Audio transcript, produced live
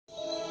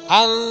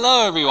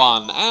Hello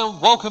everyone,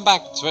 and welcome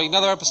back to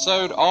another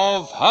episode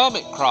of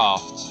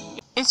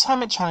Hermitcraft. It's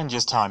Hermit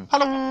Challenges time.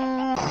 Hello!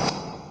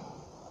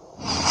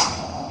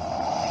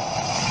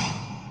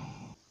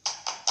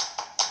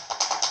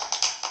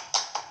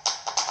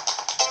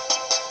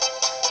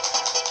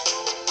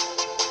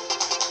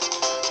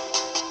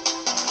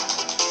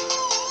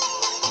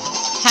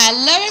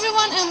 Hello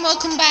everyone, and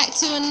welcome back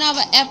to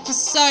another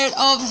episode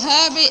of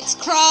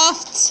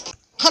Hermitcraft.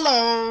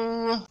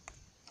 Hello!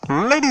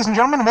 Ladies and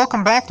gentlemen,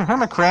 welcome back to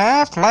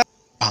Hermitcraft.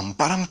 Bum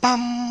ba-dum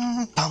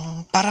bum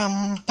bum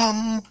ba-dum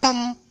bum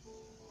bum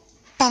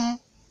bum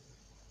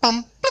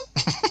bum.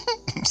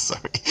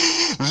 Sorry.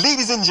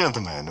 Ladies and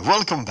gentlemen,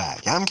 welcome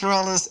back. I'm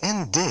Kiralis,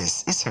 and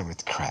this is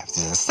Hermitcraft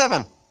Season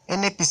 7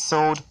 and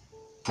Episode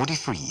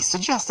 43. So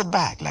just sit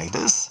back like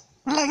this,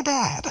 like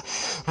that.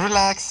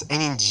 Relax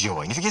and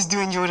enjoy. And if you guys do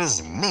enjoy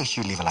this, make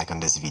sure you leave a like on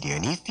this video.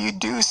 And if you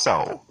do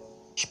so,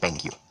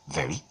 thank you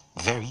very,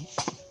 very,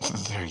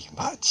 very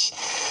much.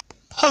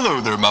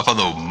 Hello there, my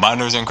fellow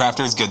miners and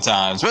crafters. Good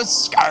times with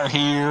Scar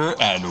here,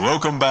 and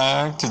welcome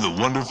back to the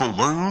wonderful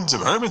worlds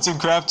of hermits and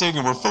crafting.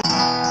 And we're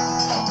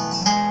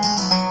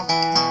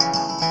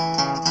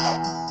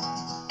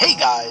Hey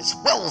guys,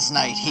 Wells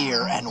Knight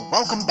here, and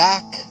welcome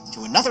back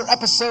to another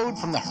episode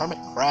from the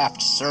Hermitcraft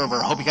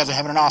server. Hope you guys are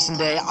having an awesome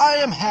day. I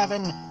am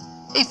having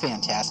a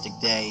fantastic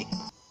day.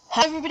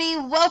 Hi everybody,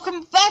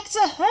 welcome back to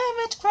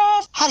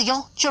Hermitcraft. Howdy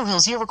y'all, Joe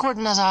Hills here,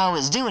 recording as I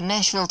always do in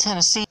Nashville,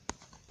 Tennessee.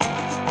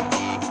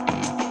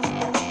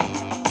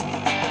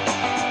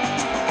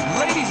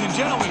 Ladies and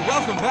gentlemen,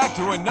 welcome back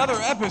to another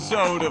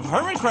episode of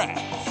Hermitcraft.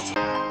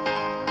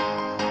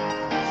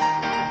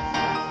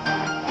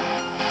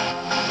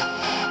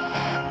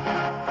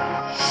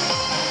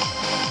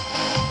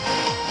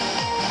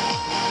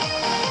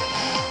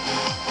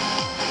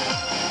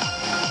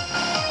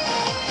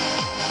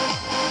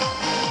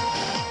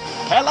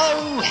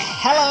 Hello,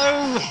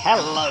 hello,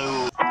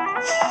 hello.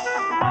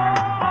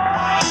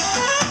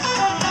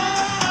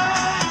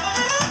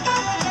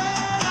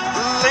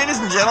 Ladies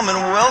and gentlemen,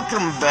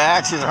 welcome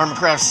back to the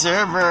Hermitcraft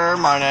server.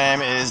 My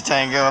name is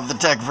Tango of the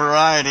Tech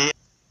Variety.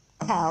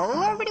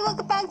 Hello everybody,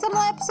 welcome back to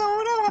another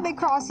episode of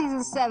Hermitcraft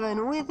Season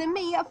 7 with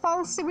me,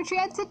 False Symmetry,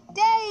 and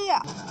today...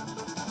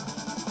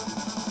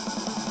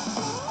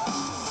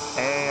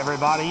 Hey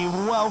everybody,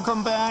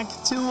 welcome back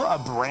to a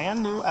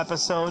brand new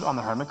episode on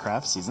the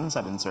Hermitcraft Season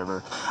 7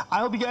 server. I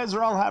hope you guys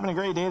are all having a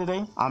great day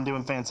today. I'm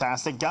doing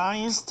fantastic,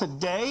 guys.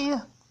 Today...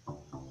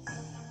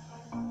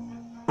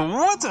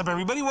 What's up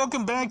everybody,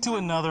 welcome back to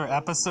another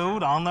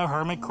episode on the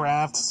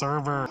Hermitcraft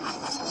server.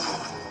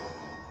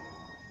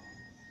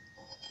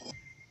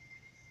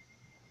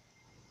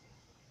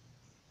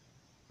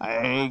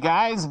 Hey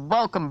guys,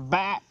 welcome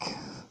back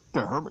to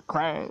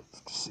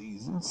Hermitcraft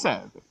Season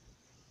 7.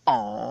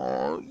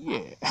 Oh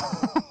yeah.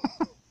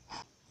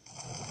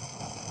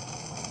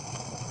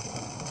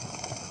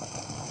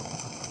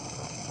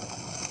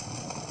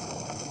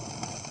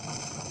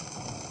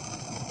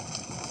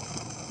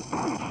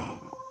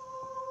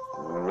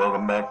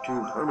 Welcome back to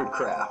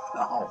Hermitcraft.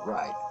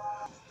 Alright.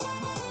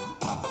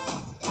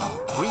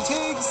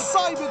 Greetings,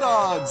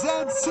 cyberdogs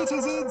and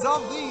citizens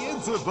of the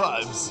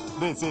interbubs.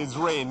 This is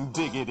Ren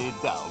Diggity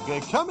Dog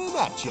coming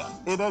at you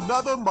in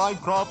another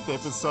Minecraft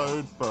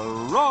episode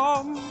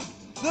from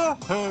the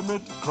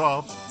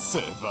Hermitcraft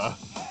server.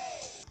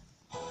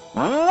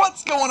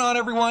 What's going on,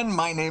 everyone?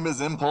 My name is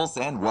Impulse,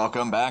 and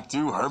welcome back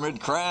to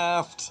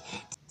Hermitcraft.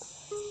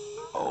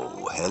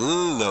 Oh,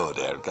 hello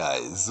there,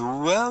 guys.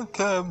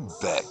 Welcome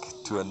back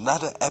to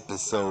another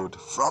episode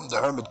from the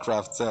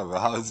Hermitcraft server.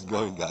 How is it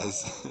going,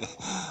 guys?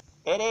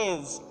 It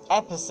is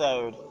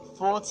episode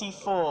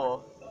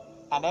 44,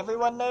 and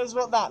everyone knows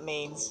what that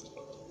means.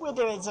 We're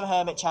doing some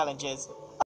hermit challenges.